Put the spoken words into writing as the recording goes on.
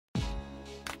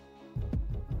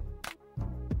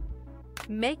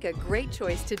Make a great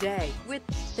choice today with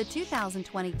the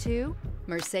 2022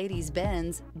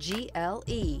 Mercedes-Benz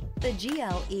GLE. The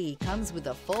GLE comes with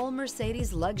a full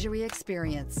Mercedes luxury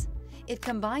experience. It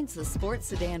combines the sports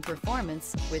sedan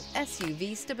performance with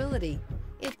SUV stability.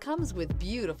 It comes with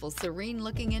beautiful,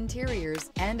 serene-looking interiors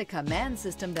and a command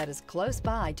system that is close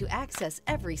by to access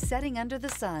every setting under the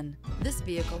sun. This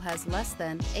vehicle has less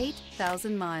than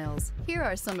 8,000 miles. Here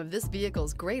are some of this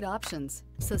vehicle's great options: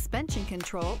 suspension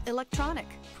control, electronic,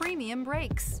 premium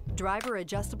brakes, driver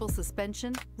adjustable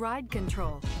suspension, ride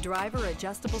control, driver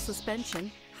adjustable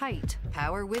suspension, height,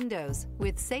 power windows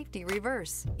with safety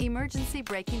reverse, emergency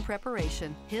braking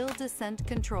preparation, hill descent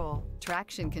control,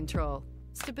 traction control,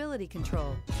 stability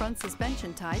control, front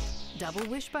suspension type, double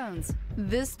wishbones.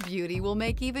 This beauty will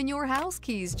make even your house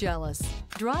keys jealous.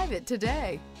 Drive it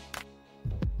today.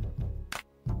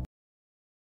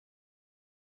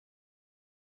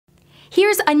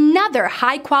 Here's another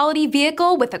high-quality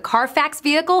vehicle with a Carfax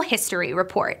Vehicle History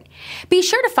Report. Be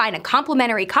sure to find a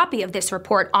complimentary copy of this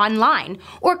report online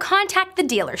or contact the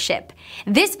dealership.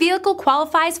 This vehicle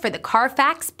qualifies for the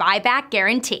Carfax Buyback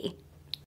Guarantee.